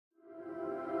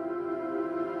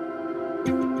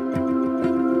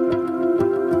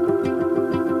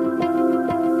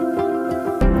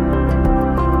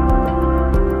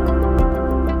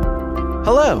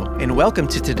Hello, and welcome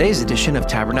to today's edition of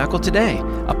Tabernacle Today,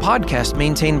 a podcast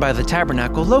maintained by the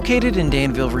Tabernacle located in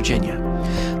Danville, Virginia.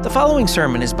 The following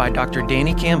sermon is by Dr.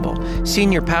 Danny Campbell,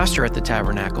 senior pastor at the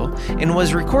Tabernacle, and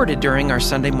was recorded during our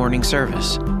Sunday morning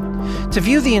service. To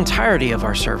view the entirety of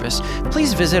our service,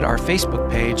 please visit our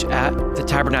Facebook page at The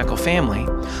Tabernacle Family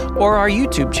or our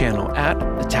YouTube channel at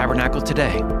The Tabernacle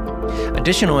Today.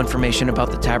 Additional information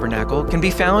about the Tabernacle can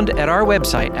be found at our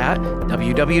website at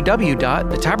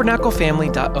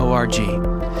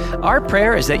www.thetabernaclefamily.org. Our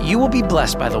prayer is that you will be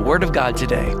blessed by the Word of God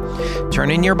today. Turn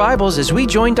in your Bibles as we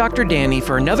join Dr. Danny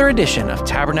for another edition of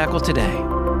Tabernacle Today.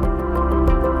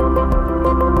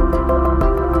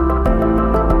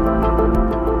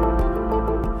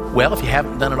 Well, if you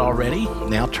haven't done it already,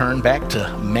 now turn back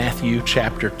to Matthew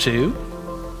chapter 2.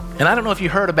 And I don't know if you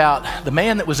heard about the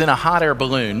man that was in a hot air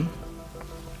balloon,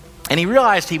 and he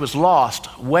realized he was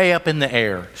lost way up in the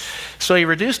air. So he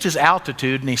reduced his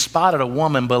altitude and he spotted a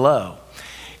woman below.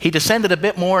 He descended a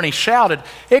bit more and he shouted,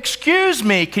 "Excuse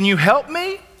me, can you help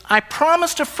me? I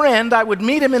promised a friend I would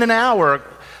meet him in an hour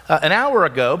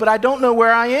ago, but I don't know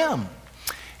where I am."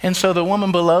 And so the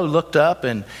woman below looked up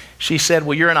and she said,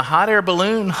 "Well, you're in a hot air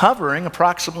balloon hovering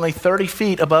approximately 30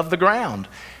 feet above the ground.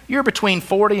 You're between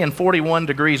 40 and 41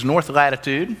 degrees north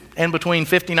latitude and between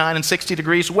 59 and 60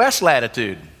 degrees west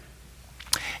latitude."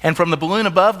 And from the balloon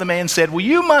above, the man said, "Well,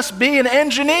 you must be an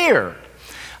engineer."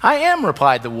 "I am,"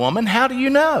 replied the woman. "How do you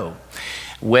know?"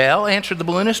 "Well," answered the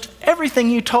balloonist,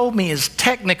 "everything you told me is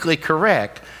technically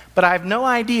correct, but I have no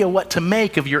idea what to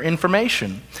make of your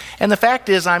information. And the fact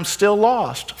is, I'm still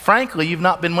lost. Frankly, you've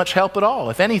not been much help at all.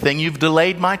 If anything, you've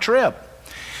delayed my trip."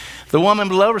 The woman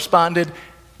below responded,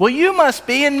 "Well, you must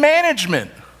be in management."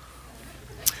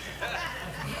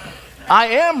 "I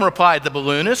am," replied the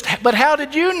balloonist, "but how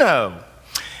did you know?"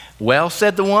 "Well,"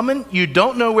 said the woman, "you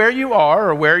don't know where you are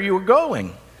or where you are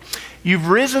going. You've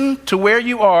risen to where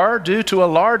you are due to a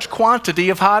large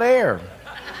quantity of hot air.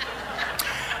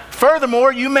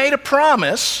 Furthermore, you made a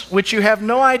promise which you have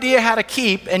no idea how to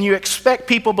keep, and you expect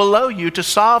people below you to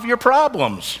solve your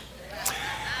problems.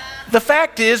 The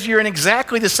fact is, you're in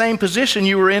exactly the same position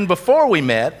you were in before we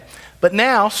met, but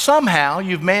now, somehow,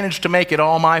 you've managed to make it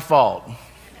all my fault."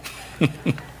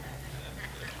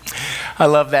 I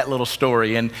love that little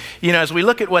story. And, as we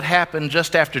look at what happened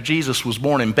just after Jesus was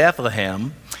born in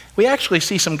Bethlehem, we actually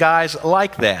see some guys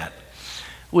like that.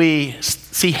 We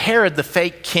see Herod the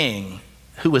fake king,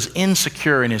 who was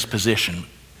insecure in his position.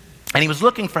 And he was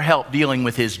looking for help dealing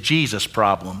with his Jesus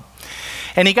problem.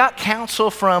 And he got counsel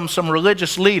from some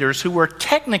religious leaders who were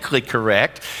technically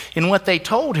correct in what they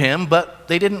told him, but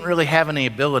they didn't really have any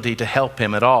ability to help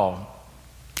him at all.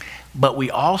 But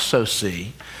we also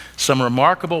see some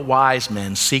remarkable wise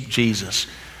men seek Jesus,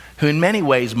 who in many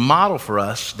ways model for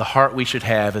us the heart we should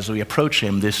have as we approach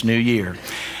him this new year.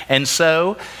 And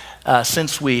so,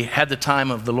 since we had the time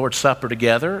of the Lord's Supper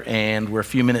together, and we're a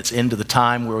few minutes into the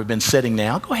time where we've been sitting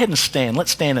now, go ahead and stand.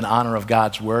 Let's stand in honor of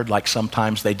God's Word like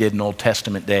sometimes they did in Old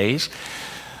Testament days.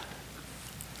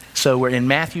 So we're in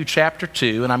Matthew chapter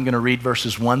 2, and I'm going to read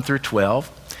verses 1 through 12.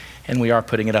 And we are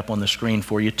putting it up on the screen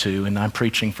for you too, and I'm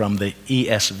preaching from the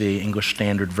ESV, English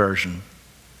Standard Version.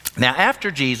 "Now after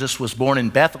Jesus was born in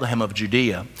Bethlehem of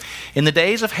Judea, in the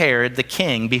days of Herod the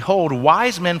king, behold,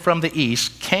 wise men from the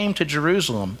east came to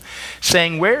Jerusalem,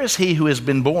 saying, 'Where is he who has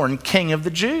been born King of the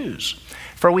Jews?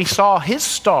 For we saw his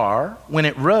star when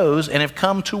it rose and have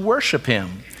come to worship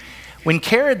him.' When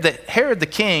Herod the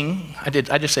king,"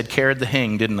 I just said Herod the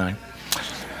Hing, didn't I?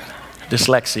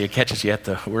 Dyslexia catches you at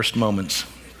the worst moments.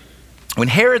 "When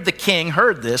Herod the king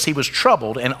heard this, he was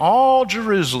troubled, and all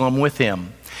Jerusalem with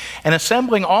him. And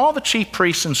assembling all the chief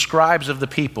priests and scribes of the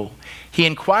people, he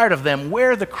inquired of them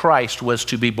where the Christ was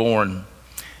to be born.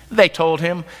 They told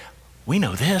him, 'We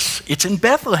know this. It's in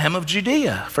Bethlehem of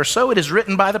Judea, for so it is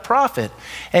written by the prophet.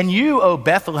 And you, O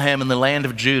Bethlehem in the land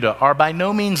of Judah, are by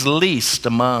no means least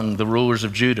among the rulers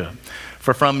of Judah.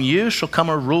 For from you shall come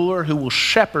a ruler who will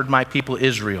shepherd my people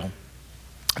Israel.'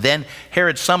 Then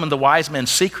Herod summoned the wise men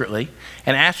secretly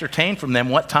and ascertained from them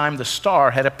what time the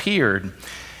star had appeared.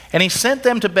 And he sent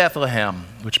them to Bethlehem,"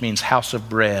 which means house of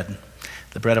bread.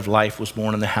 The bread of life was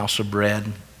born in the house of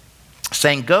bread,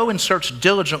 "saying, 'Go and search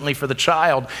diligently for the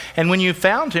child, and when you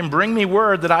found him, bring me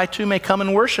word that I too may come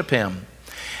and worship him.'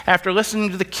 After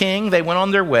listening to the king, they went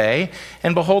on their way,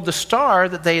 and behold, the star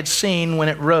that they had seen when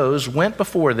it rose went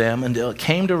before them until it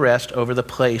came to rest over the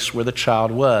place where the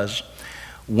child was.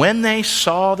 When they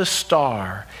saw the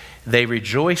star, they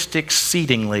rejoiced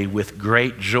exceedingly with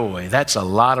great joy." That's a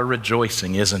lot of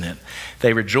rejoicing, isn't it?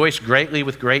 They rejoiced greatly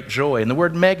with great joy. And the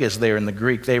word mega is there in the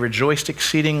Greek. They rejoiced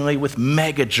exceedingly with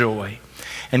mega joy.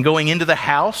 And going into the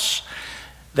house,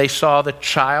 they saw the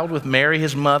child with Mary,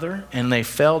 his mother, and they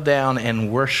fell down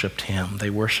and worshiped him. They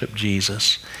worshiped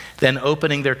Jesus. Then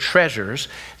opening their treasures,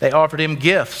 they offered him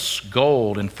gifts,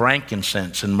 gold and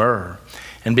frankincense and myrrh.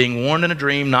 And being warned in a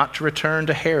dream not to return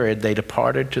to Herod, they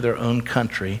departed to their own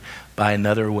country by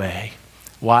another way.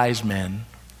 Wise men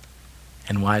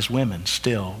and wise women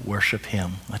still worship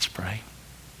him. Let's pray.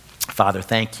 Father,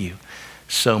 thank you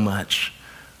so much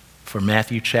for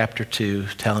Matthew chapter 2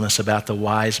 telling us about the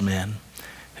wise men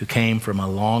who came from a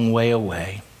long way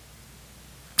away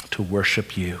to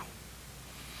worship you.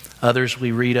 Others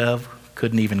we read of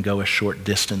couldn't even go a short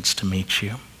distance to meet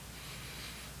you.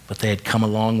 But they had come a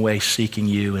long way seeking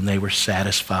you and they were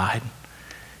satisfied,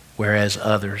 whereas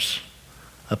others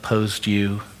opposed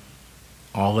you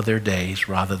all of their days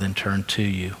rather than turn to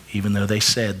you, even though they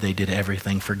said they did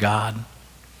everything for God.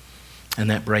 And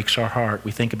that breaks our heart.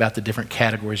 We think about the different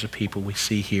categories of people we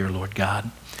see here, Lord God.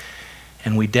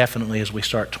 And we definitely, as we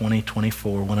start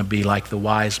 2024, want to be like the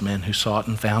wise men who sought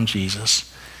and found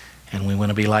Jesus. And we want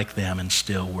to be like them and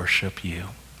still worship you.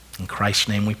 In Christ's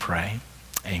name we pray.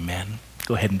 Amen.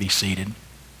 Go ahead and be seated.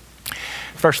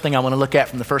 First thing I want to look at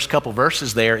from the first couple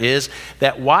verses there is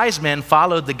that wise men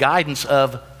followed the guidance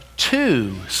of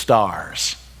 2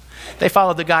 stars. They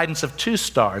followed the guidance of 2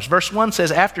 stars. Verse 1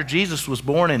 says, after Jesus was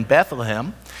born in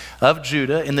Bethlehem of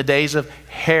Judah in the days of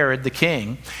Herod the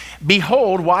king,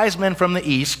 behold, wise men from the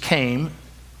east came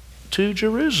to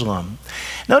Jerusalem.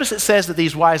 Notice it says that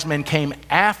these wise men came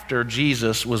after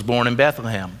Jesus was born in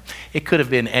Bethlehem. It could have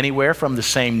been anywhere from the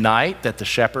same night that the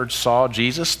shepherds saw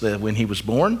Jesus when he was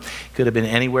born. It could have been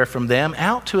anywhere from them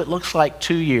out to, it looks like,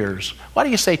 2 years. Why do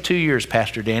you say 2 years,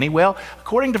 Pastor Danny? Well,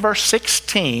 according to verse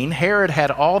 16, Herod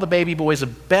had all the baby boys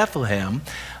of Bethlehem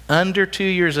under 2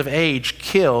 years of age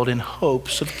killed in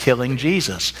hopes of killing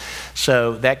Jesus.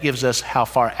 So that gives us how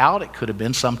far out it could have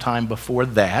been, sometime before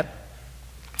that.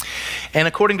 And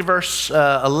according to verse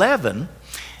 11,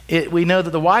 we know that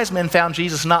the wise men found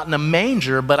Jesus not in a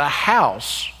manger, but a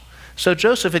house. So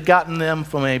Joseph had gotten them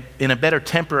in a better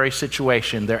temporary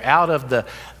situation. They're out of the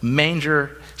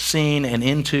manger scene and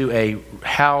into a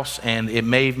house, and it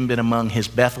may have even been among his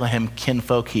Bethlehem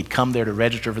kinfolk. He'd come there to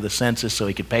register for the census so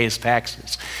he could pay his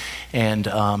taxes. And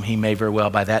he may very well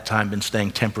by that time been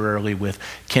staying temporarily with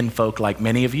kinfolk like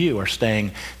many of you are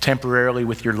staying temporarily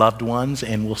with your loved ones,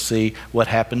 and we'll see what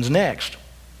happens next.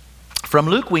 From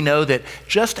Luke we know that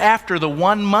just after the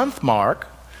 1 month mark,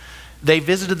 they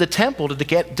visited the temple to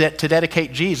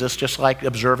dedicate Jesus, just like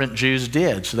observant Jews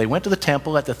did. So they went to the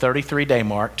temple at the 33-day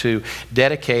mark to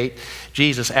dedicate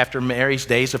Jesus after Mary's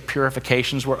days of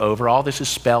purifications were over. All this is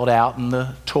spelled out in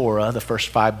the Torah, the first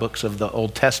 5 books of the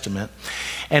Old Testament.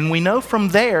 And we know from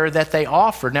there that they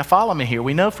offered, now follow me here,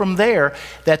 we know from there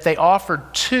that they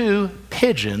offered 2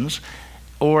 pigeons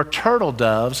or turtle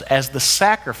doves as the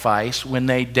sacrifice when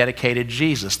they dedicated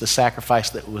Jesus, the sacrifice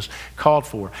that was called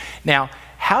for. Now,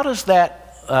 how does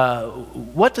that,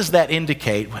 what does that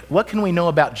indicate? What can we know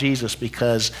about Jesus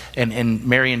because, and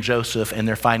Mary and Joseph and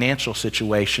their financial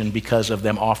situation because of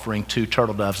them offering 2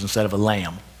 turtle doves instead of a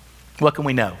lamb? What can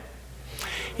we know?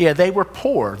 Yeah, they were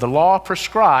poor. The law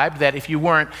prescribed that if you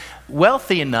weren't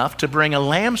wealthy enough to bring a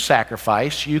lamb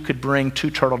sacrifice, you could bring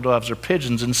 2 turtle doves or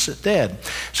pigeons instead.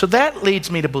 So that leads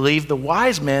me to believe the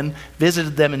wise men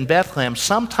visited them in Bethlehem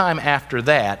sometime after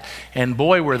that, and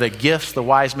boy, were the gifts the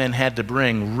wise men had to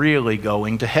bring really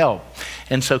going to help.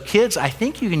 And so kids, I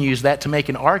think you can use that to make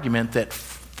an argument that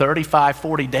 35,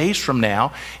 40 days from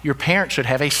now, your parents should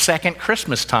have a second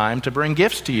Christmas time to bring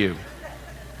gifts to you.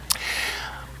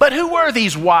 But who were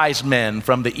these wise men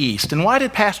from the east? And why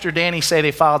did Pastor Danny say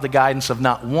they followed the guidance of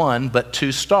not 1, but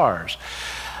 2 stars?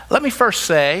 Let me first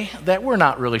say that we're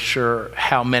not really sure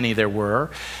how many there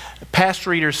were. Past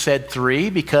readers said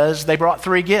 3 because they brought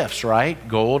 3 gifts, right?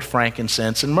 Gold,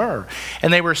 frankincense, and myrrh.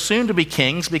 And they were assumed to be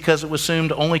kings because it was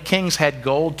assumed only kings had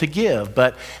gold to give.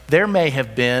 But there may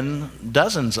have been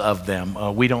dozens of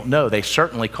them. We don't know. They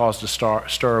certainly caused a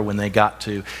stir when they got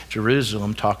to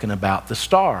Jerusalem, talking about the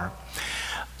star.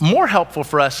 More helpful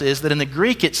for us is that in the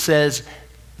Greek it says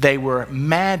they were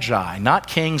magi, not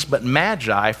kings, but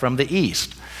magi from the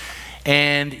east.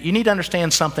 And you need to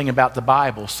understand something about the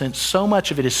Bible. Since so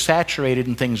much of it is saturated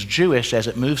in things Jewish as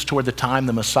it moves toward the time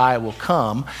the Messiah will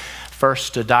come,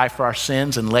 first to die for our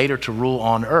sins and later to rule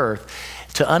on earth,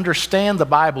 to understand the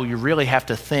Bible, you really have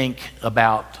to think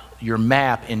about your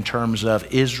map in terms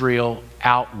of Israel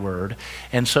outward.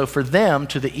 And so for them,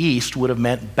 to the east would have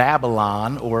meant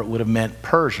Babylon, or it would have meant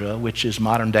Persia, which is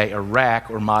modern-day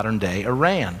Iraq or modern-day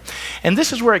Iran. And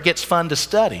this is where it gets fun to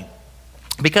study,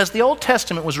 because the Old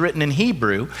Testament was written in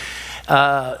Hebrew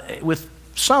with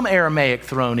some Aramaic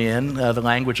thrown in, the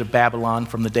language of Babylon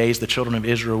from the days the children of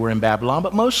Israel were in Babylon,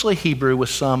 but mostly Hebrew with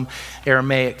some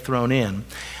Aramaic thrown in.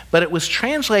 But it was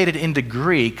translated into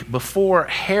Greek before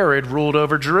Herod ruled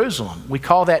over Jerusalem. We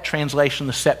call that translation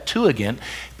the Septuagint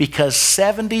because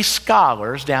 70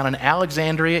 scholars down in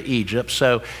Alexandria, Egypt,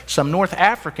 so some North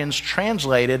Africans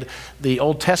translated the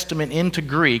Old Testament into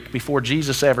Greek before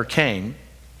Jesus ever came.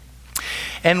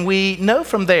 And we know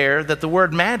from there that the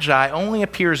word Magi only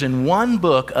appears in one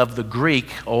book of the Greek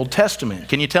Old Testament.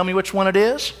 Can you tell me which one it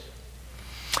is?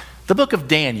 The book of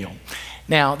Daniel.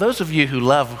 Now, those of you who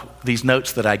love these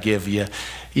notes that I give you,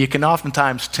 you can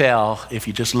oftentimes tell if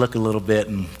you just look a little bit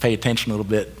and pay attention a little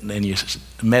bit and you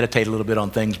meditate a little bit on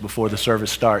things before the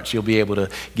service starts, you'll be able to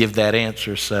give that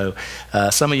answer. So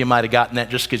some of you might have gotten that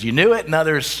just because you knew it, and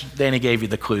others, Danny gave you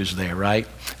the clues there, right?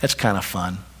 That's kind of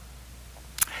fun.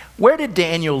 Where did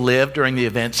Daniel live during the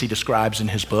events he describes in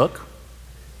his book?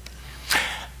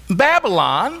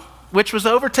 Babylon, which was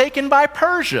overtaken by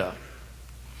Persia.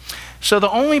 So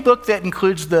the only book that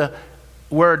includes the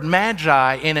word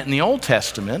Magi in it in the Old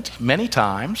Testament, many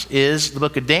times, is the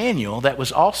book of Daniel that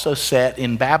was also set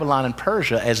in Babylon and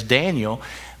Persia as Daniel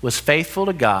was faithful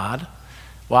to God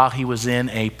while he was in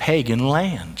a pagan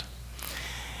land.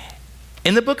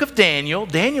 In the book of Daniel,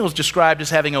 Daniel is described as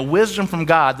having a wisdom from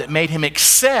God that made him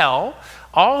excel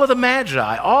all of the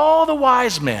Magi, all the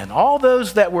wise men, all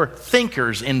those that were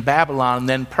thinkers in Babylon and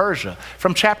then Persia.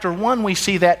 From chapter 1, we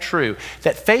see that true,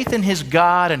 that faith in his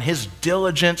God and his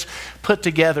diligence put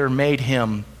together made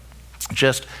him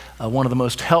just one of the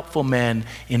most helpful men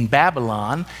in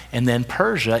Babylon and then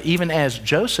Persia, even as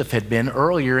Joseph had been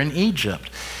earlier in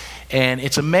Egypt. And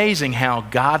it's amazing how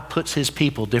God puts his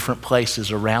people different places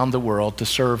around the world to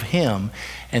serve him.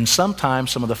 And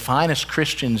sometimes some of the finest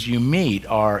Christians you meet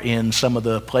are in some of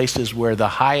the places where the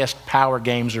highest power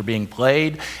games are being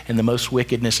played and the most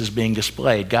wickedness is being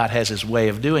displayed. God has his way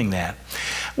of doing that.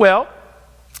 Well,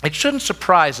 it shouldn't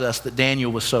surprise us that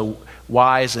Daniel was so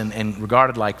wise and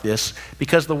regarded like this,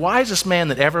 because the wisest man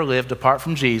that ever lived apart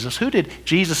from Jesus, who did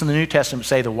Jesus in the New Testament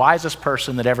say the wisest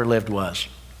person that ever lived was?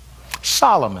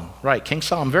 Solomon, right, King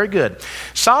Solomon, very good.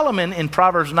 Solomon in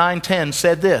Proverbs 9:10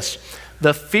 said this,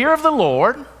 "The fear of the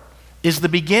Lord is the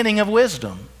beginning of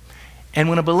wisdom." And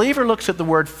when a believer looks at the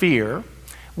word fear,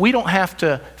 we don't have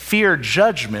to fear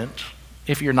judgment.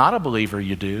 If you're not a believer,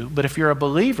 you do. But if you're a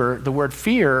believer, the word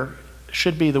fear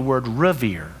should be the word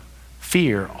revere.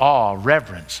 Fear, awe,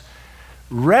 reverence.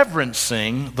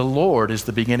 Reverencing the Lord is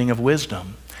the beginning of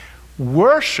wisdom.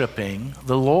 Worshiping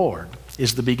the Lord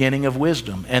is the beginning of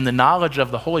wisdom. And the knowledge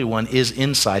of the Holy One is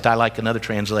insight. I like another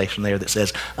translation there that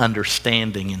says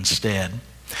understanding instead.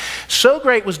 So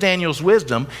great was Daniel's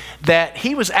wisdom that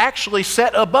he was actually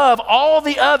set above all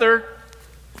the other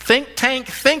think tank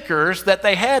thinkers that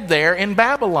they had there in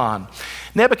Babylon.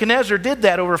 Nebuchadnezzar did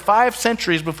that over 5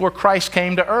 centuries before Christ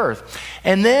came to earth.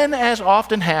 And then, as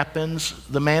often happens,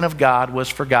 the man of God was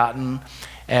forgotten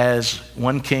as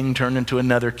one king turned into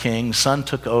another king. Son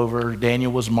took over.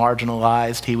 Daniel was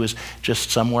marginalized. He was just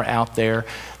somewhere out there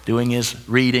doing his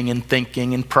reading and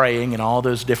thinking and praying and all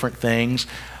those different things.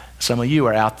 Some of you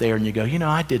are out there and you go, you know,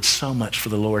 I did so much for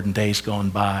the Lord in days gone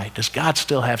by. Does God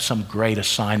still have some great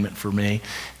assignment for me?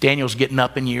 Daniel's getting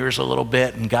up in years a little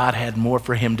bit, and God had more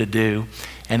for him to do.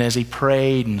 And as he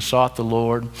prayed and sought the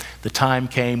Lord, the time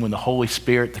came when the Holy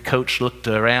Spirit, the coach, looked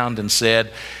around and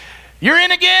said, "You're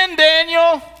in again,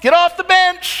 Daniel. Get off the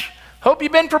bench. Hope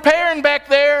you've been preparing back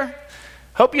there.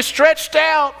 Hope you stretched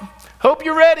out. Hope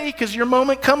you're ready, because your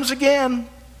moment comes again."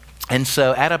 And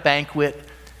so at a banquet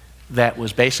that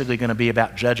was basically going to be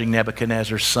about judging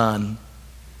Nebuchadnezzar's son,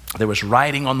 there was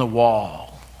writing on the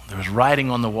wall. There was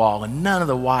writing on the wall, and none of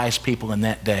the wise people in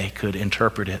that day could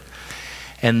interpret it.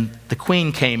 And the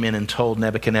queen came in and told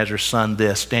Nebuchadnezzar's son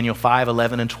this, Daniel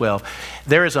 5:11 and 12.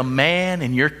 "There is a man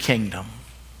in your kingdom."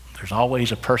 There's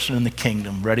always a person in the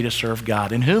kingdom ready to serve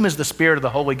God. "In whom is the spirit of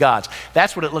the holy gods."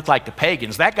 That's what it looked like to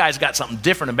pagans. That guy's got something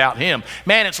different about him.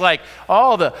 Man, it's like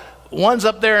all the ones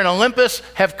up there in Olympus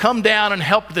have come down and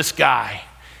helped this guy.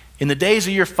 "In the days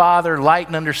of your father, light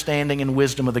and understanding and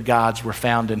wisdom of the gods were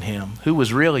found in him." Who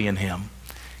was really in him?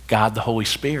 God, the Holy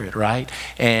Spirit, right?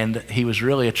 And he was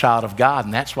really a child of God,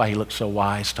 and that's why he looked so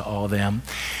wise to all of them.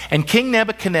 "And King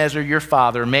Nebuchadnezzar, your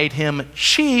father, made him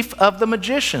chief of the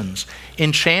magicians,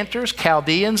 enchanters,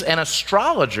 Chaldeans, and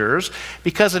astrologers,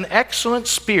 because an excellent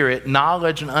spirit,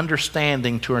 knowledge, and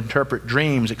understanding to interpret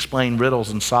dreams, explain riddles,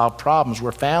 and solve problems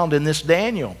were found in this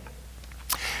Daniel."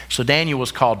 So Daniel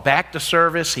was called back to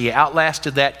service. He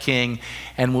outlasted that king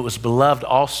and was beloved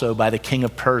also by the king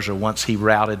of Persia once he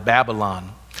routed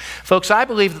Babylon. Folks, I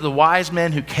believe that the wise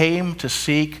men who came to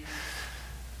seek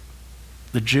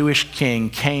the Jewish king,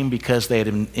 came because they had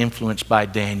been influenced by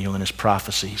Daniel and his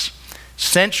prophecies.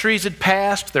 Centuries had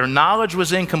passed, their knowledge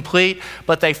was incomplete,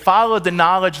 but they followed the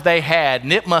knowledge they had,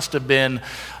 and it must have been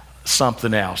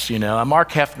something else, you know.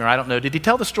 Mark Hefner, I don't know, did he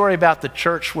tell the story about the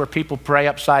church where people pray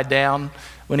upside down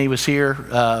when he was here?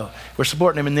 We're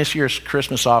supporting him in this year's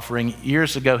Christmas offering.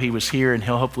 Years ago he was here, and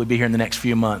he'll hopefully be here in the next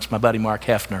few months. My buddy Mark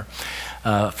Hefner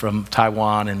from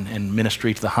Taiwan and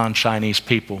ministry to the Han Chinese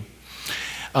people.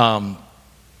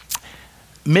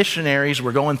 Missionaries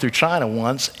were going through China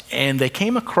once, and they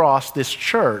came across this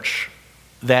church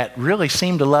that really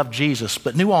seemed to love Jesus,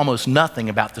 but knew almost nothing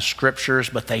about the scriptures,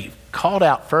 but they called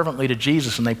out fervently to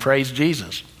Jesus and they praised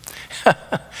Jesus.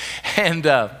 And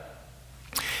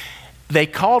they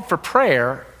called for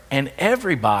prayer, and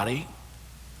everybody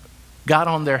got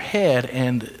on their head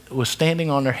and was standing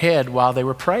on their head while they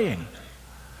were praying.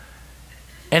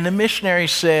 And the missionary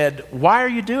said, "Why are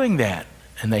you doing that?"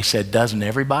 And they said, "Doesn't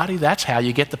everybody? That's how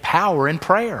you get the power in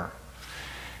prayer."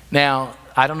 Now,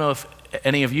 I don't know if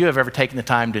any of you have ever taken the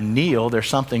time to kneel. There's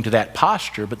something to that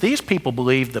posture. But these people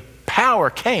believed the power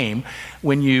came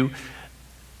when you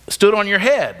stood on your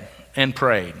head and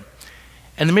prayed.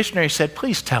 And the missionary said,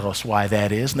 "Please tell us why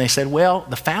that is." And they said, "Well,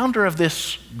 the founder of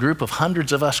this group of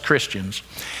hundreds of us Christians,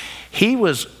 he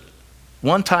was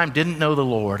one time didn't know the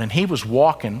Lord, and he was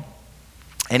walking,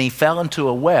 and he fell into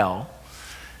a well,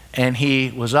 and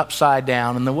he was upside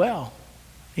down in the well.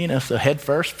 You know, so head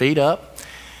first, feet up.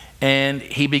 And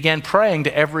he began praying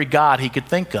to every god he could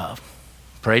think of.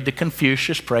 Prayed to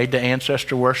Confucius, prayed to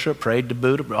ancestor worship, prayed to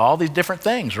Buddha, all these different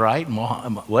things, right?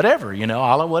 Whatever, you know,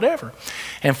 Allah, whatever.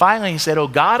 And finally he said, "Oh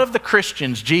God of the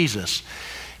Christians, Jesus,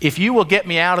 if you will get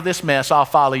me out of this mess, I'll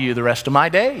follow you the rest of my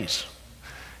days."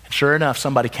 And sure enough,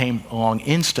 somebody came along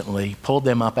instantly, pulled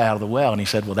them up out of the well, and he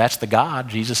said, "Well, that's the God.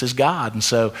 Jesus is God." And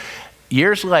so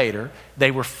years later,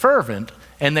 they were fervent,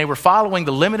 and they were following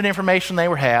the limited information they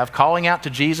would have, calling out to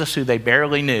Jesus, who they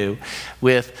barely knew,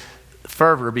 with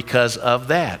fervor because of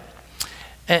that.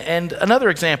 And another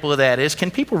example of that is,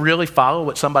 can people really follow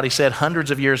what somebody said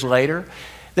hundreds of years later?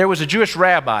 There was a Jewish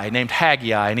rabbi named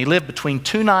Haggai, and he lived between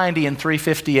 290 and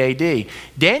 350 AD.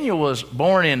 Daniel was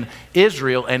born in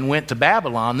Israel and went to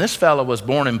Babylon. This fellow was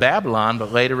born in Babylon,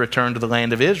 but later returned to the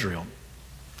land of Israel.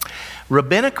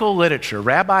 Rabbinical literature,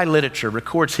 rabbi literature,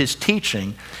 records his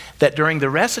teaching that during the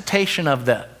recitation of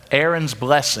the Aaron's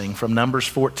blessing from Numbers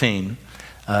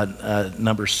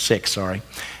 6,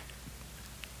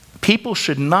 people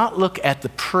should not look at the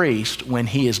priest when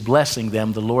he is blessing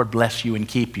them. "The Lord bless you and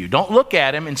keep you." Don't look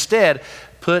at him. Instead,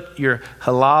 put your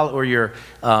halal or your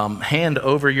hand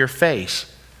over your face.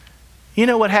 You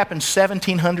know what happens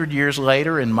 1,700 years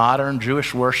later in modern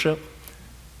Jewish worship?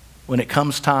 When it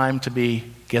comes time to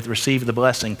receive the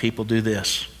blessing, people do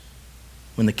this.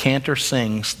 When the cantor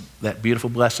sings that beautiful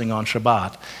blessing on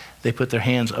Shabbat, they put their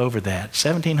hands over that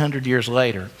 1,700 years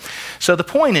later. So the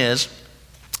point is,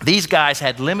 these guys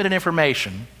had limited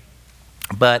information,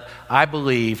 but I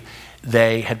believe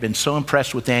they had been so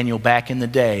impressed with Daniel back in the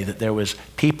day that there was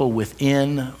people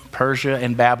within Persia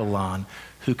and Babylon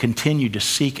who continued to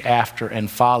seek after and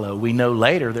follow. We know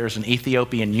later there's an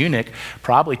Ethiopian eunuch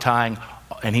probably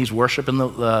and he's worshiping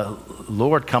the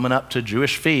Lord coming up to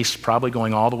Jewish feasts, probably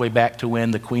going all the way back to when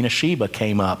the Queen of Sheba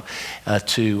came up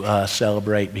to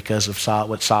celebrate because of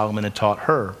what Solomon had taught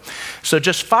her. So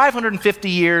just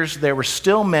 550 years, there were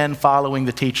still men following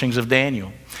the teachings of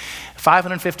Daniel.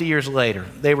 550 years later,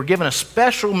 they were given a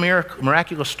special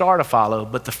miraculous star to follow,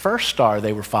 but the first star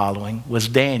they were following was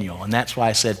Daniel, and that's why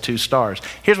I said 2 stars.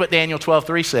 Here's what Daniel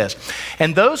 12:3 says.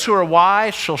 "And those who are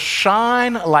wise shall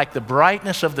shine like the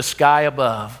brightness of the sky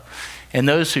above, and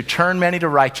those who turn many to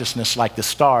righteousness like the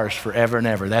stars forever and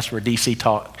ever." That's where DC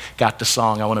got the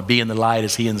song, "I want to be in the light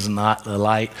as he is in the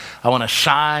light. I want to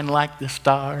shine like the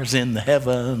stars in the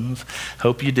heavens."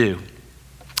 Hope you do.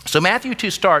 So Matthew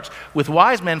 2 starts with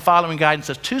wise men following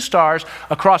guidance as 2 stars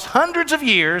across hundreds of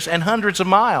years and hundreds of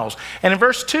miles. And in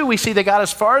verse 2, we see they got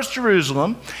as far as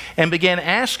Jerusalem and began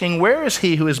asking, "Where is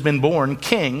he who has been born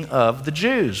King of the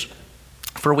Jews?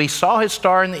 For we saw his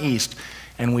star in the east,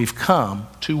 and we've come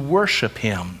to worship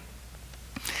him."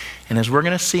 And as we're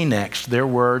going to see next, their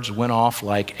words went off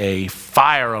like a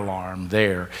fire alarm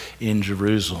there in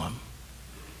Jerusalem.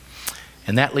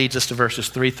 And that leads us to verses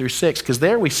 3 through 6, because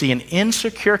there we see an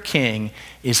insecure king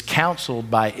is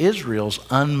counseled by Israel's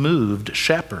unmoved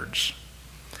shepherds.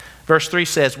 Verse 3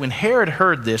 says, "When Herod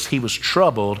heard this, he was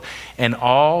troubled, and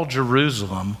all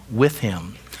Jerusalem with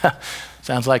him."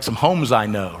 Sounds like some homes I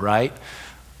know, right?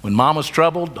 When mama's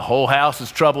troubled, the whole house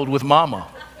is troubled with mama.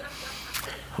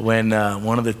 When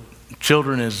one of the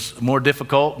children is more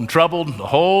difficult and troubled, the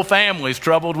whole family's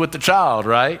troubled with the child,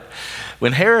 right?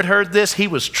 When Herod heard this, he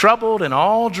was troubled, and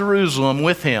all Jerusalem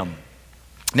with him.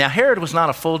 Now, Herod was not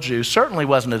a full Jew, certainly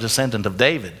wasn't a descendant of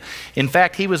David. In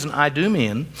fact, he was an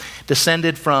Idumean,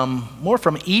 descended more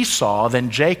from Esau than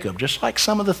Jacob, just like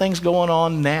some of the things going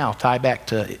on now tie back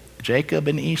to Jacob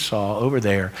and Esau over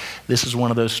there. This is one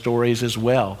of those stories as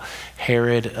well.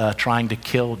 Herod trying to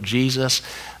kill Jesus,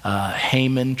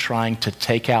 Haman trying to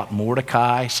take out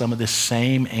Mordecai, some of this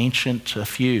same ancient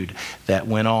feud that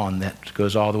went on that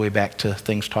goes all the way back to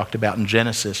things talked about in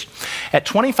Genesis. At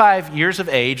 25 years of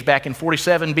age, back in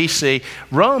 47 BC,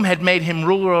 Rome had made him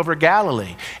ruler over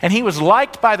Galilee, and he was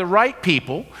liked by the right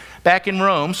people back in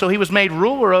Rome, so he was made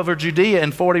ruler over Judea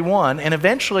in 41 and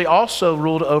eventually also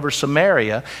ruled over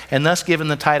Samaria and thus given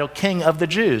the title King of the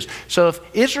Jews. So if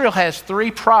Israel has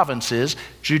 3 provinces,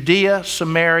 Judea,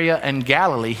 Samaria, and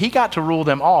Galilee, he got to rule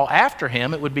them all. After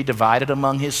him, it would be divided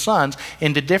among his sons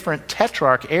into different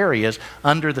tetrarch areas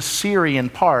under the Syrian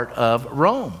part of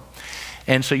Rome.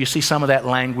 And so you see some of that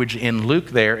language in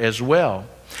Luke there as well.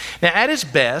 Now at his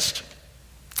best,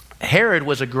 Herod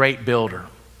was a great builder.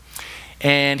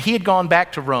 And he had gone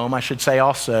back to Rome, I should say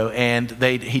also, and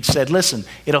he'd said, listen,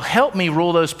 it'll help me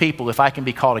rule those people if I can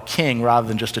be called a king rather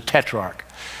than just a tetrarch.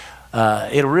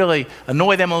 It'll really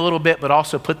annoy them a little bit, but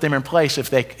also put them in place if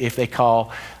they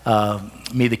call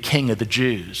me the king of the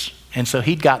Jews. And so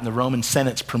he'd gotten the Roman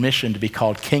Senate's permission to be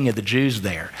called King of the Jews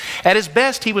there. At his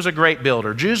best, he was a great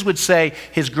builder. Jews would say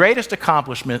his greatest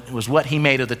accomplishment was what he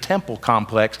made of the temple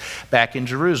complex back in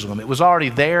Jerusalem. It was already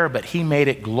there, but he made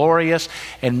it glorious.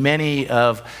 And many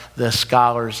of the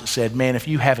scholars said, man, if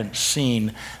you haven't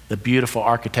seen the beautiful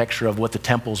architecture of what the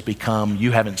temple's become,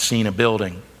 you haven't seen a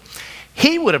building.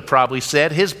 He would have probably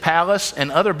said his palace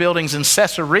and other buildings in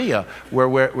Caesarea,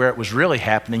 where it was really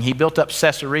happening. He built up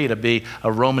Caesarea to be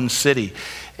a Roman city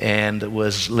and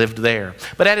lived there.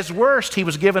 But at his worst, he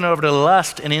was given over to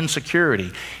lust and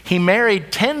insecurity. He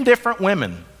married 10 different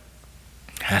women.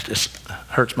 That just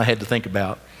hurts my head to think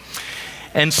about.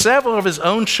 And several of his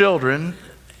own children,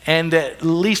 and at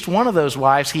least one of those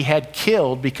wives he had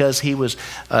killed because he was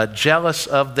jealous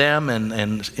of them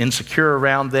and insecure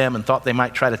around them and thought they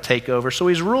might try to take over. So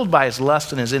he's ruled by his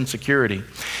lust and his insecurity.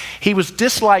 He was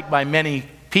disliked by many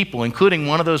people, including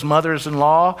one of those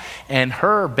mothers-in-law and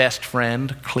her best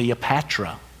friend,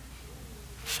 Cleopatra.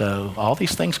 So all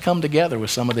these things come together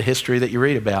with some of the history that you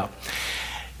read about.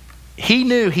 He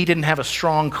knew he didn't have a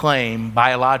strong claim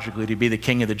biologically to be the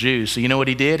king of the Jews. So you know what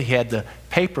he did? He had the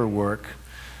paperwork,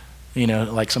 you know,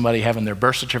 like somebody having their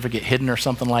birth certificate hidden or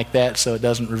something like that so it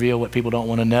doesn't reveal what people don't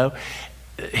want to know.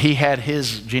 He had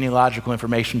his genealogical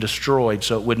information destroyed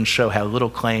so it wouldn't show how little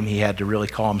claim he had to really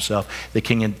call himself the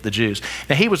king of the Jews.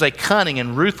 Now, he was a cunning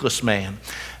and ruthless man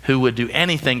who would do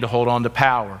anything to hold on to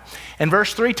power. And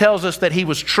verse 3 tells us that he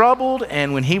was troubled,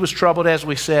 and when he was troubled, as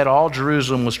we said, all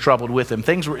Jerusalem was troubled with him.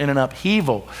 Things were in an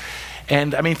upheaval.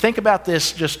 And I mean, think about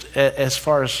this just as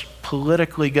far as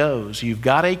politically goes. You've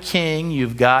got a king,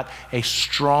 you've got a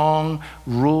strong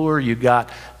ruler, you've got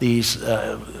these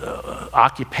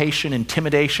occupation,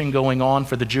 intimidation going on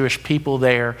for the Jewish people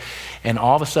there, and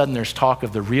all of a sudden there's talk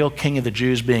of the real king of the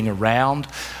Jews being around.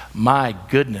 My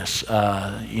goodness,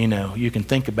 you know, you can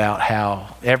think about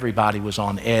how everybody was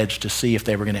on edge to see if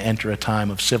they were going to enter a time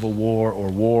of civil war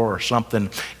or something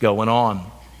going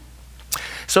on.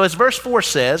 So as verse 4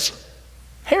 says,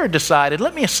 Herod decided,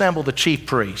 let me assemble the chief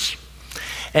priests.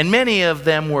 And many of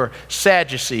them were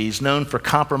Sadducees, known for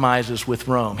compromises with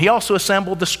Rome. He also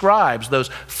assembled the scribes, those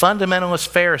fundamentalist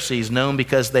Pharisees, known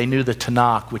because they knew the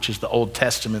Tanakh, which is the Old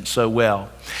Testament, so well.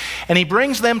 And he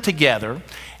brings them together,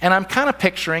 and I'm kind of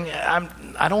picturing,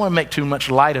 I don't want to make too much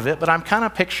light of it, but I'm kind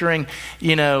of picturing,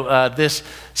 you know,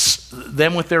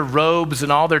 them with their robes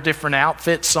and all their different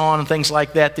outfits on and things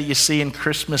like that you see in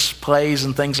Christmas plays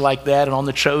and things like that, and on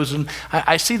The Chosen.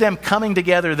 I see them coming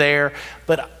together there,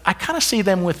 but I kind of see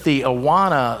them with the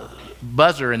Awana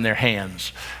buzzer in their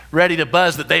hands, ready to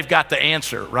buzz that they've got the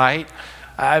answer, right?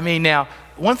 I mean, now,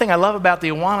 one thing I love about the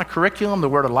Awana curriculum, the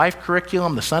Word of Life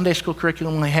curriculum, the Sunday school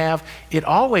curriculum they have, it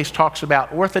always talks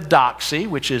about orthodoxy,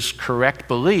 which is correct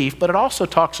belief, but it also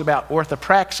talks about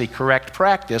orthopraxy, correct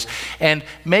practice, and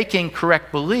making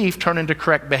correct belief turn into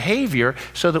correct behavior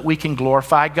so that we can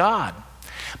glorify God.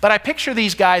 But I picture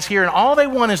these guys here, and all they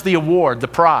want is the award, the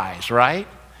prize, right?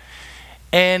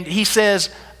 And he says,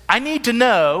 I need to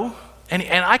know, and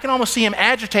I can almost see him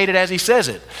agitated as he says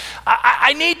it.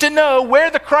 I need to know where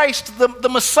the Christ, the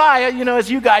Messiah, you know, as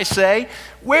you guys say,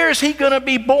 where is he going to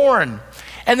be born?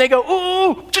 And they go,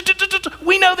 ooh,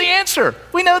 we know the answer.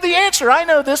 We know the answer. I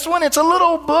know this one. It's a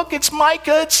little book. It's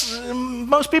Micah.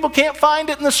 Most people can't find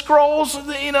it in the scrolls,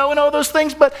 and all those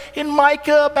things. But in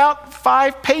Micah, about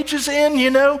 5 pages in,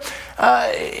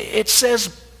 it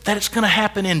says that it's going to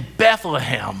happen in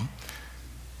Bethlehem.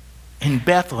 In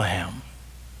Bethlehem.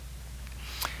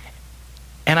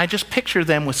 And I just picture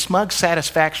them with smug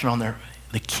satisfaction on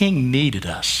the king needed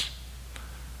us.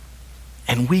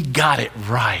 And we got it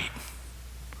right.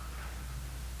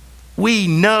 We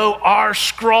know our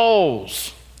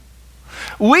scrolls.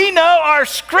 We know our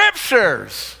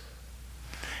scriptures.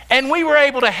 And we were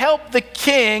able to help the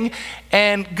king,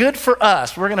 and good for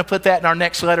us. We're going to put that in our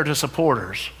next letter to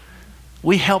supporters.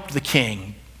 We helped the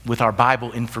king with our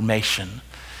Bible information.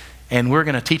 And we're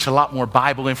going to teach a lot more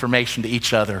Bible information to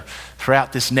each other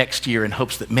throughout this next year in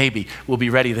hopes that maybe we'll be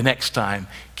ready the next time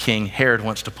King Herod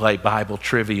wants to play Bible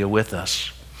trivia with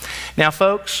us. Now,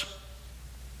 folks,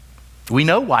 we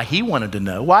know why he wanted to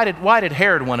know. Why did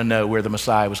Herod want to know where the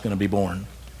Messiah was going to be born?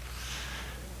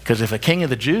 Because if a king of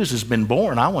the Jews has been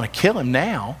born, I want to kill him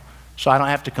now so I don't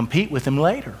have to compete with him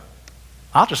later.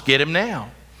 I'll just get him now.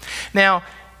 Now,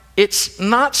 it's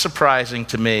not surprising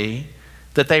to me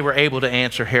that they were able to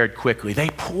answer Herod quickly. They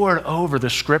pored over the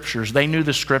scriptures. They knew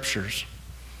the scriptures.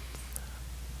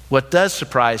 What does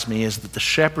surprise me is that the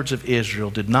shepherds of Israel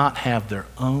did not have their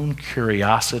own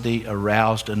curiosity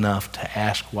aroused enough to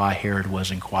ask why Herod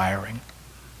was inquiring.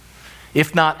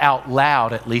 If not out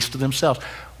loud, at least to themselves.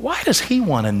 Why does he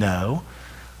want to know?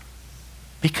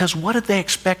 Because what did they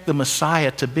expect the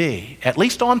Messiah to be? At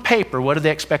least on paper, what did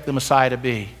they expect the Messiah to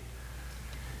be?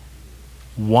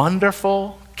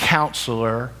 Wonderful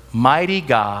Counselor, mighty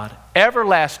God,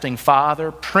 everlasting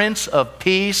Father, Prince of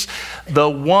Peace, the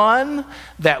one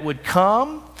that would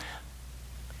come.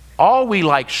 All we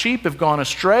like sheep have gone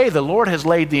astray. The Lord has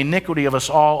laid the iniquity of us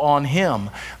all on him.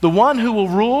 The one who will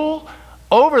rule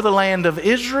over the land of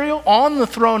Israel, on the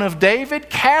throne of David,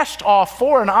 cast off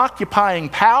foreign occupying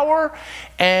power,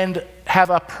 and have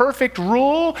a perfect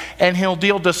rule, and he'll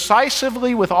deal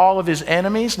decisively with all of his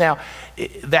enemies. Now,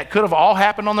 that could have all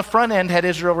happened on the front end had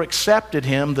Israel accepted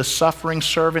him, the suffering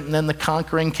servant and then the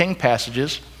conquering king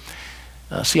passages.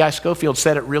 C.I. Scofield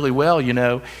said it really well,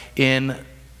 in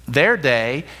their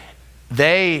day,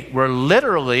 they were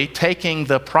literally taking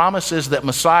the promises that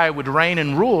Messiah would reign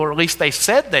and rule, or at least they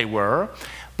said they were,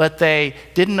 but they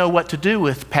didn't know what to do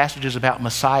with passages about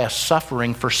Messiah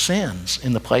suffering for sins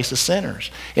in the place of sinners.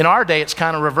 In our day, it's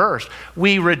kind of reversed.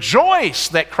 We rejoice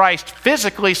that Christ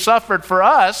physically suffered for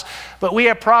us, but we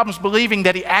have problems believing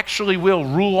that he actually will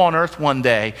rule on earth one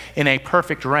day in a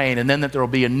perfect reign, and then that there will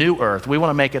be a new earth. We want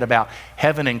to make it about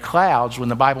heaven and clouds when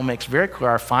the Bible makes very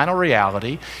clear our final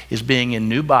reality is being in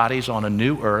new bodies on a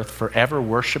new earth, forever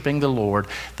worshiping the Lord,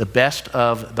 the best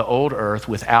of the old earth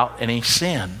without any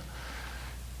sin.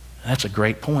 That's a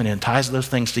great point, and it ties those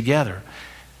things together.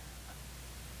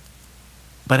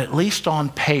 But at least on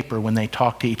paper, when they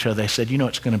talked to each other, they said,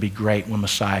 it's going to be great when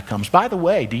Messiah comes. By the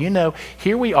way, do you know,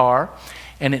 here we are,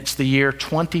 and it's the year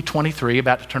 2023,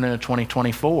 about to turn into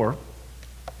 2024,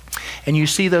 and you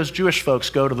see those Jewish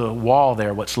folks go to the wall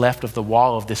there, what's left of the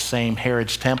wall of this same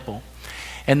Herod's temple,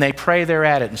 and they pray there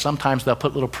at it, and sometimes they'll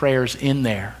put little prayers in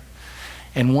there.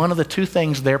 And one of the two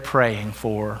things they're praying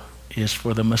for is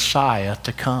for the Messiah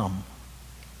to come.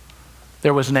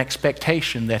 There was an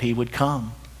expectation that he would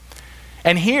come.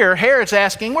 And here, Herod's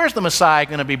asking, where's the Messiah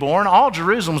going to be born? All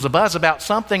Jerusalem was abuzz about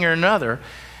something or another.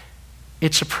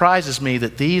 It surprises me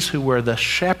that these who were the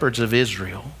shepherds of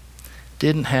Israel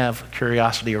didn't have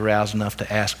curiosity aroused enough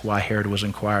to ask why Herod was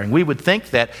inquiring. We would think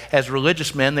that as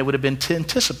religious men, they would have been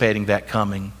anticipating that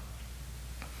coming.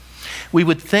 We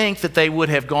would think that they would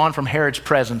have gone from Herod's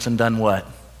presence and done what?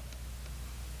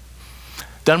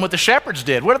 Done what the shepherds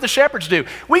did. What did the shepherds do?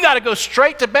 We got to go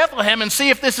straight to Bethlehem and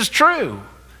see if this is true.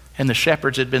 And the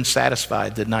shepherds had been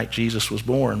satisfied the night Jesus was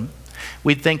born.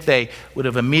 We'd think they would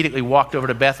have immediately walked over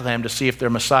to Bethlehem to see if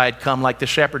their Messiah had come like the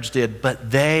shepherds did,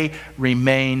 but they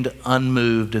remained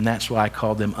unmoved, and that's why I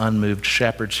called them unmoved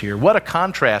shepherds here. What a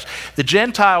contrast. The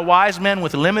Gentile wise men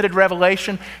with limited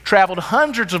revelation traveled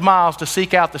hundreds of miles to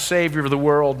seek out the Savior of the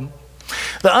world.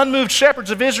 The unmoved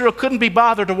shepherds of Israel couldn't be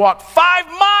bothered to walk 5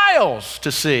 miles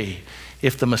to see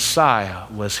if the Messiah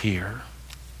was here.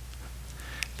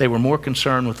 They were more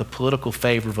concerned with the political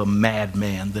favor of a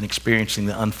madman than experiencing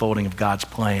the unfolding of God's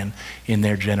plan in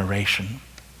their generation.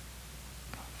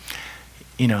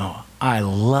 I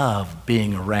love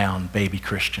being around baby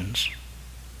Christians.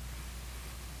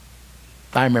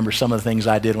 I remember some of the things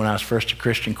I did when I was first a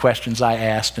Christian, questions I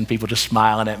asked, and people just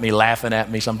smiling at me, laughing at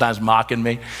me, sometimes mocking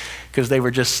me, because they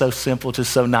were just so simple,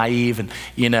 just so naive. And,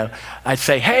 I'd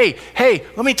say, hey,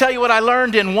 let me tell you what I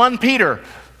learned in 1 Peter.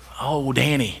 Oh,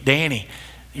 Danny,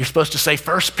 you're supposed to say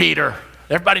 1 Peter.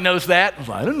 Everybody knows that. I was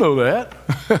like, I didn't know that.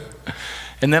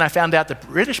 And then I found out that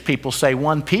British people say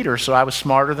 1 Peter, so I was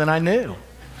smarter than I knew.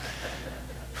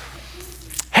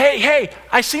 Hey,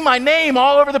 I see my name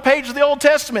all over the page of the Old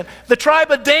Testament. The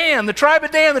tribe of Dan, the tribe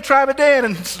of Dan, the tribe of Dan.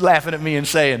 And he's laughing at me and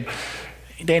saying,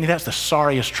 Danny, that's the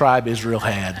sorriest tribe Israel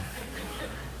had.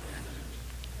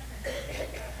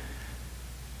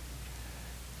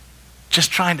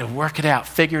 Just trying to work it out,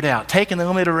 figure it out, taking the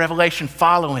limited revelation,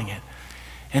 following it.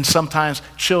 And sometimes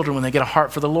children, when they get a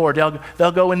heart for the Lord,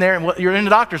 they'll go in there, and you're in the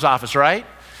doctor's office, right?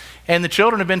 And the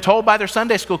children have been told by their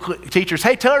Sunday school teachers,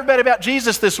 hey, tell everybody about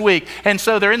Jesus this week. And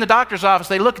so they're in the doctor's office.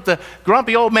 They look at the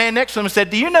grumpy old man next to them and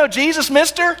said, do you know Jesus,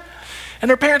 mister? And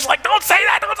their parents are like, don't say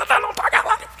that. Don't talk out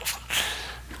loud.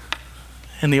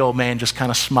 And the old man just kind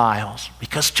of smiles,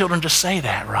 because children just say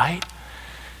that, right?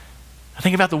 I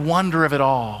think about the wonder of it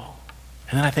all.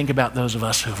 And then I think about those of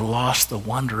us who've lost the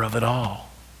wonder of it all.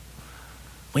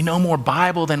 We know more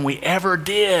Bible than we ever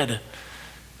did,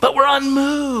 but we're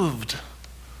unmoved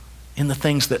in the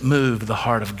things that moved the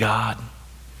heart of God.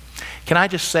 Can I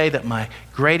just say that my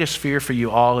greatest fear for you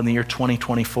all in the year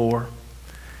 2024,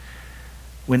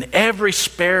 when every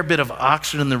spare bit of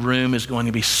oxygen in the room is going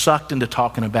to be sucked into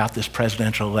talking about this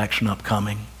presidential election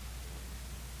upcoming,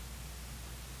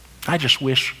 I just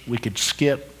wish we could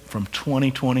skip from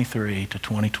 2023 to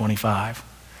 2025,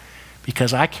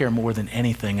 because I care more than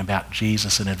anything about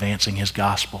Jesus and advancing his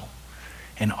gospel.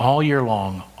 And all year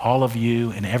long, all of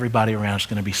you and everybody around is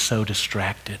going to be so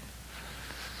distracted.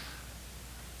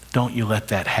 Don't you let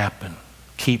that happen.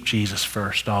 Keep Jesus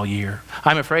first all year.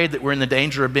 I'm afraid that we're in the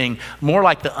danger of being more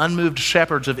like the unmoved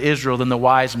shepherds of Israel than the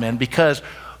wise men, because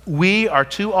we are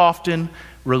too often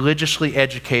religiously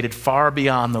educated far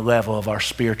beyond the level of our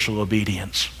spiritual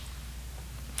obedience.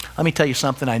 Let me tell you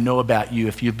something I know about you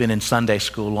if you've been in Sunday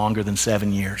school longer than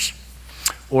 7 years.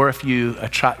 Or if you're a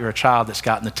child that's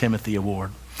gotten the Timothy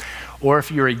Award. Or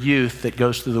if you're a youth that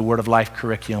goes through the Word of Life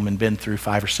curriculum and been through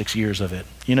 5 or 6 years of it.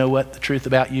 You know what the truth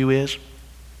about you is?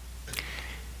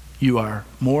 You are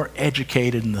more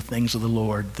educated in the things of the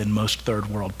Lord than most third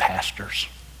world pastors.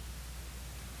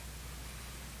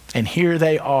 And here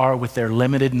they are with their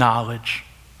limited knowledge,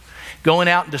 going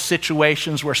out into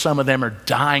situations where some of them are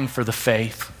dying for the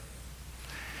faith.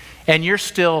 And you're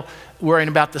still worrying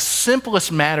about the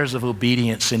simplest matters of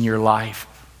obedience in your life.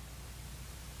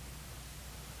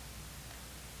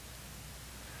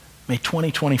 May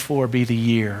 2024 be the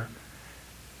year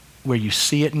where you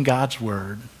see it in God's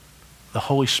Word. The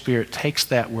Holy Spirit takes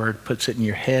that Word, puts it in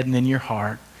your head and in your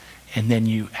heart, and then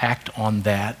you act on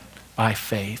that by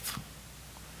faith.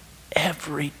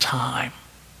 Every time.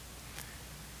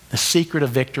 The secret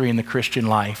of victory in the Christian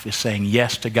life is saying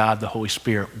yes to God, the Holy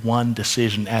Spirit, one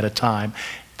decision at a time.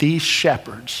 These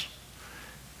shepherds,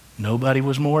 nobody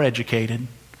was more educated.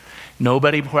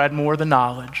 Nobody had more of the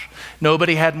knowledge.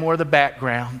 Nobody had more of the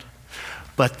background.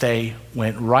 But they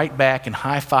went right back and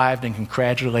high-fived and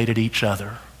congratulated each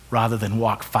other rather than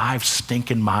walk 5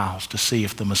 stinking miles to see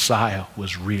if the Messiah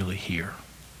was really here.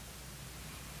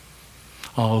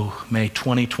 Oh, may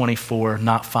 2024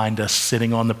 not find us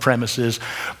sitting on the premises,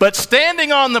 but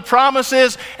standing on the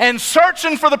promises and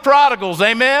searching for the prodigals.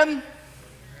 Amen?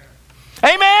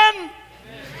 Amen?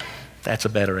 That's a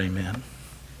better amen.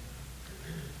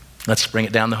 Let's bring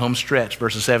it down the home stretch,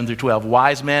 verses 7 through 12.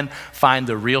 Wise men find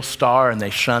the real star and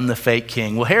they shun the fake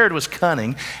king. Well, Herod was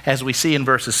cunning, as we see in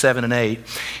verses 7 and 8.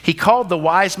 He called the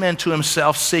wise men to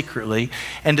himself secretly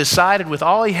and decided with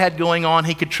all he had going on,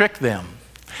 he could trick them.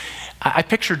 I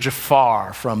picture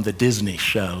Jafar from the Disney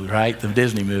show, right? The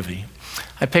Disney movie.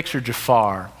 I picture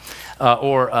Jafar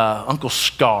or Uncle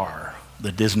Scar,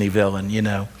 the Disney villain, you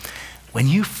know. When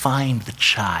you find the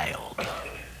child,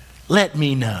 let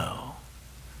me know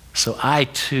so I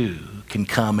too can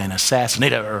come and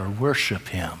assassinate or worship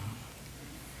him.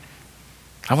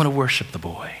 I want to worship the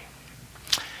boy.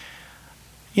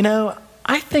 You know,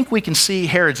 I think we can see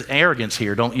Herod's arrogance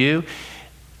here, don't you?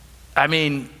 I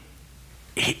mean,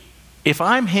 if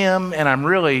I'm him and I'm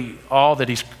really all that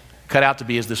he's cut out to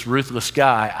be is this ruthless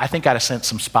guy, I think I'd have sent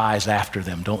some spies after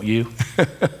them, don't you?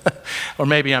 Or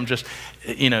maybe I'm just,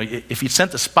 you know, if he'd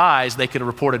sent the spies, they could have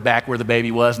reported back where the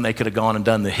baby was and they could have gone and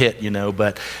done the hit, you know.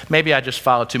 But maybe I just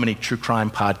followed too many true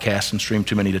crime podcasts and streamed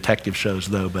too many detective shows,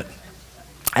 though. But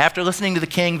after listening to the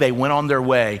king, they went on their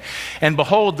way. And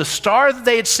behold, the star that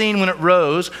they had seen when it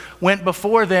rose went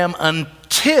before them until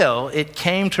until it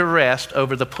came to rest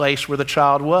over the place where the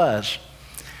child was.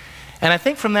 And I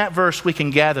think from that verse we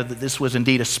can gather that this was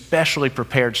indeed a specially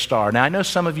prepared star. Now I know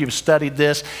some of you have studied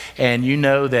this, and you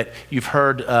know that you've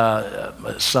heard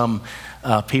some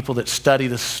people that study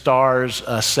the stars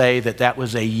say that that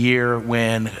was a year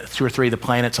when 2 or 3 of the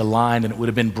planets aligned and it would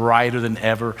have been brighter than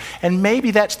ever. And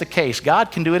maybe that's the case.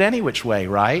 God can do it any which way,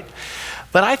 right?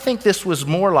 But I think this was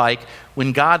more like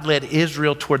when God led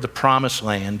Israel toward the promised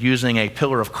land using a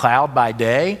pillar of cloud by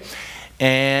day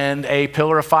and a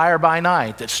pillar of fire by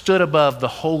night that stood above the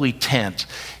holy tent.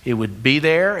 It would be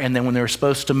there, and then when they were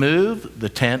supposed to move,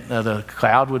 the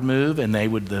cloud would move, and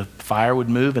the fire would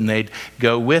move, and they'd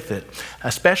go with it.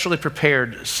 A specially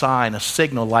prepared sign, a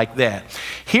signal like that.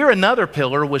 Here another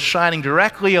pillar was shining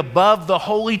directly above the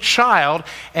holy child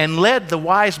and led the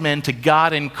wise men to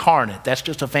God incarnate. That's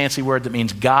just a fancy word that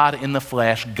means God in the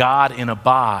flesh, God in a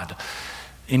bod.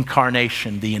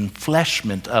 Incarnation, the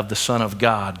enfleshment of the Son of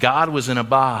God. God was in a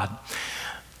bod.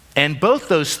 And both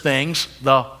those things,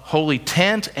 the holy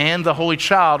tent and the holy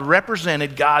child,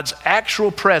 represented God's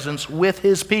actual presence with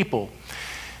his people.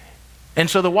 And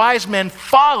so the wise men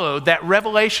followed that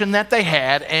revelation that they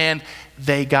had, and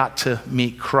they got to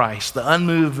meet Christ. The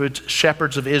unmoved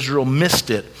shepherds of Israel missed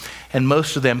it, and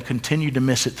most of them continued to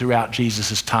miss it throughout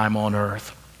Jesus' time on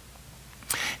earth.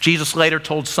 Jesus later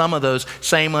told some of those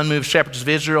same unmoved shepherds of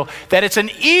Israel that it's an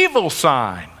evil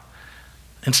sign.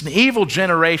 It's an evil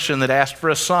generation that asked for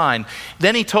a sign.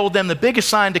 Then he told them the biggest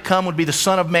sign to come would be the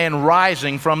Son of Man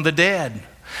rising from the dead.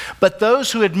 But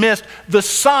those who had missed the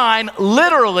sign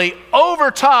literally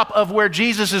over top of where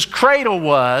Jesus' cradle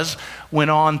was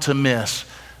went on to miss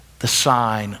the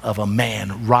sign of a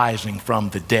man rising from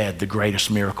the dead, the greatest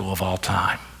miracle of all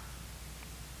time.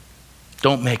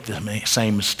 Don't make the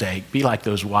same mistake. Be like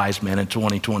those wise men in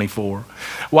 2024.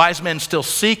 Wise men still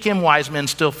seek him. Wise men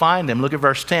still find him. Look at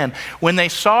verse 10. When they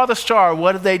saw the star,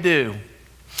 what did they do?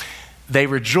 They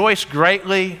rejoiced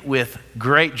greatly with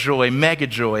great joy, mega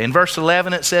joy. In verse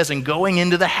 11 it says, and going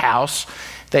into the house,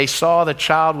 they saw the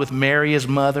child with Mary his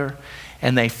mother,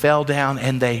 and they fell down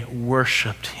and they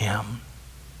worshiped him.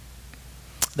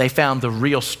 They found the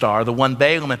real star, the one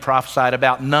Balaam had prophesied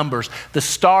about, Numbers, the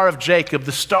star of Jacob,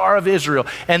 the star of Israel,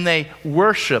 and they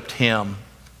worshiped him.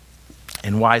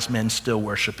 And wise men still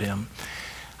worship him.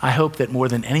 I hope that more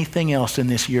than anything else in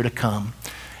this year to come,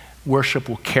 worship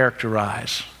will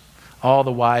characterize all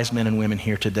the wise men and women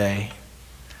here today.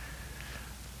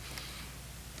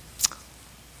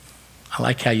 I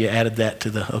like how you added that to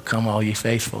the "O come all ye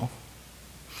faithful."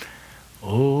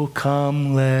 Oh,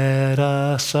 come, let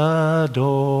us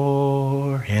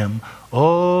adore him.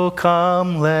 Oh,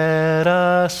 come, let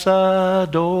us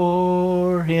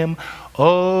adore him.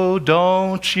 Oh,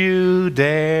 don't you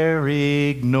dare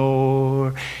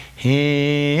ignore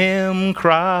him,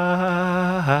 Christ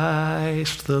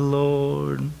the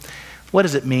Lord. What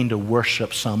does it mean to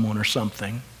worship someone or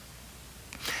something?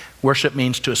 Worship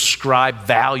means to ascribe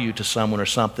value to someone or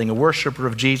something. A worshiper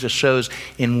of Jesus shows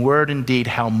in word and deed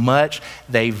how much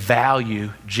they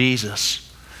value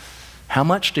Jesus. How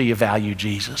much do you value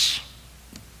Jesus?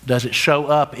 Does it show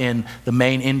up in the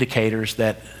main indicators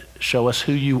that show us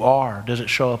who you are? Does it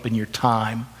show up in your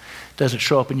time? Does it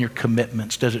show up in your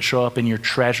commitments? Does it show up in your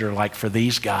treasure like for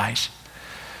these guys?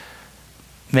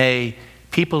 May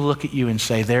people look at you and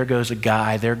say, there goes a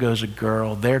guy, there goes a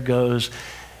girl, there goes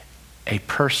a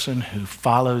person who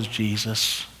follows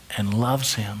Jesus and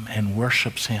loves him and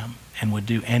worships him and would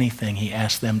do anything he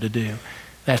asked them to do.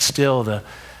 That's still the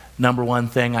number one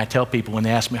thing I tell people when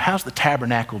they ask me, how's the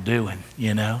tabernacle doing,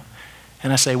 you know?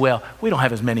 And I say, well, we don't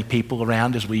have as many people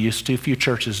around as we used to. Few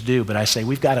churches do, but I say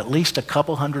we've got at least a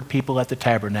couple hundred people at the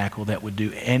tabernacle that would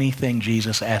do anything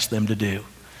Jesus asked them to do.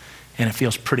 And it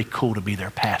feels pretty cool to be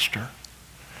their pastor.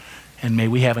 And may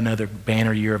we have another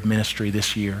banner year of ministry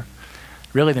this year.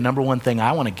 Really, the number one thing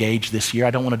I want to gauge this year,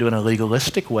 I don't want to do it in a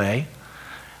legalistic way,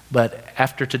 but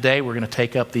after today, we're going to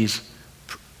take up these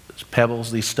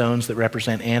pebbles, these stones that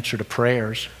represent answer to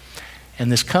prayers. And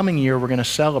this coming year, we're going to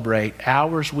celebrate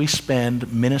hours we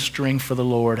spend ministering for the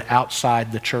Lord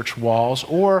outside the church walls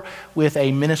or with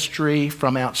a ministry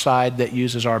from outside that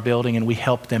uses our building, and we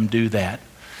help them do that.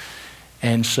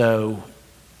 And so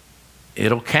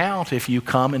it'll count if you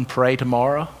come and pray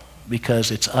tomorrow,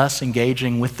 because it's us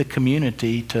engaging with the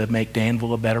community to make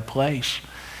Danville a better place.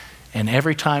 And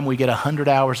every time we get 100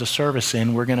 hours of service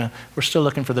in, we're still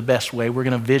looking for the best way. We're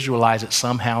going to visualize it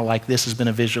somehow, like this has been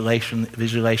a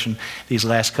visualization these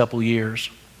last couple years.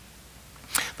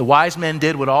 The wise men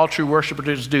did what all true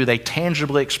worshipers do. They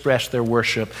tangibly expressed their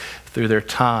worship through their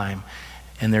time.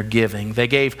 and their giving. They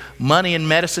gave money and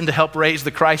medicine to help raise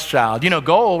the Christ child. You know,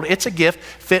 gold, it's a gift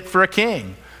fit for a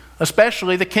king,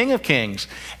 especially the King of Kings.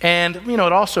 And, you know,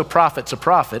 it also profits a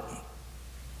prophet.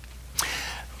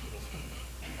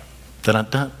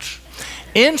 Dun-dun-dun.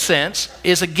 Incense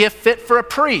is a gift fit for a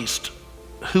priest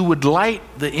who would light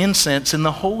the incense in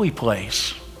the holy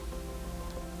place.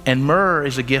 And myrrh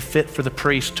is a gift fit for the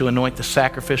priest to anoint the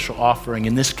sacrificial offering,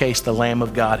 in this case, the Lamb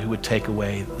of God who would take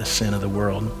away the sin of the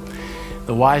world.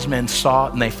 The wise men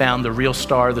sought and they found the real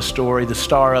star of the story, the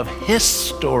star of his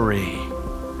story.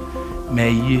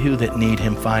 May you that need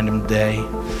him find him today.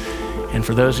 And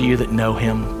for those of you that know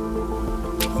him,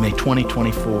 may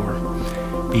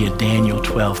 2024 be a Daniel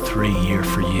 12:3 year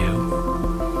for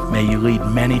you. May you lead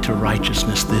many to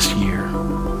righteousness this year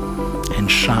and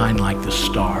shine like the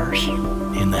stars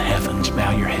in the heavens.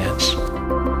 Bow your heads.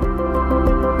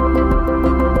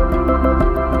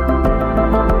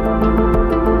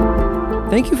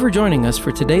 Thank you for joining us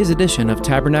for today's edition of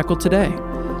Tabernacle Today.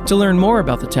 To learn more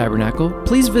about the Tabernacle,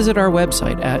 please visit our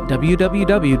website at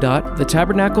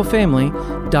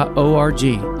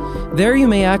www.thetabernaclefamily.org. There you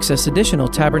may access additional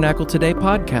Tabernacle Today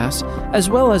podcasts as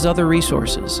well as other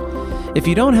resources. If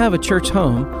you don't have a church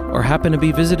home or happen to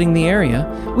be visiting the area,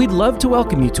 we'd love to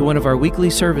welcome you to one of our weekly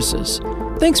services.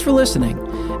 Thanks for listening,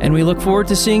 and we look forward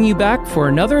to seeing you back for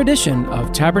another edition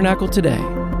of Tabernacle Today.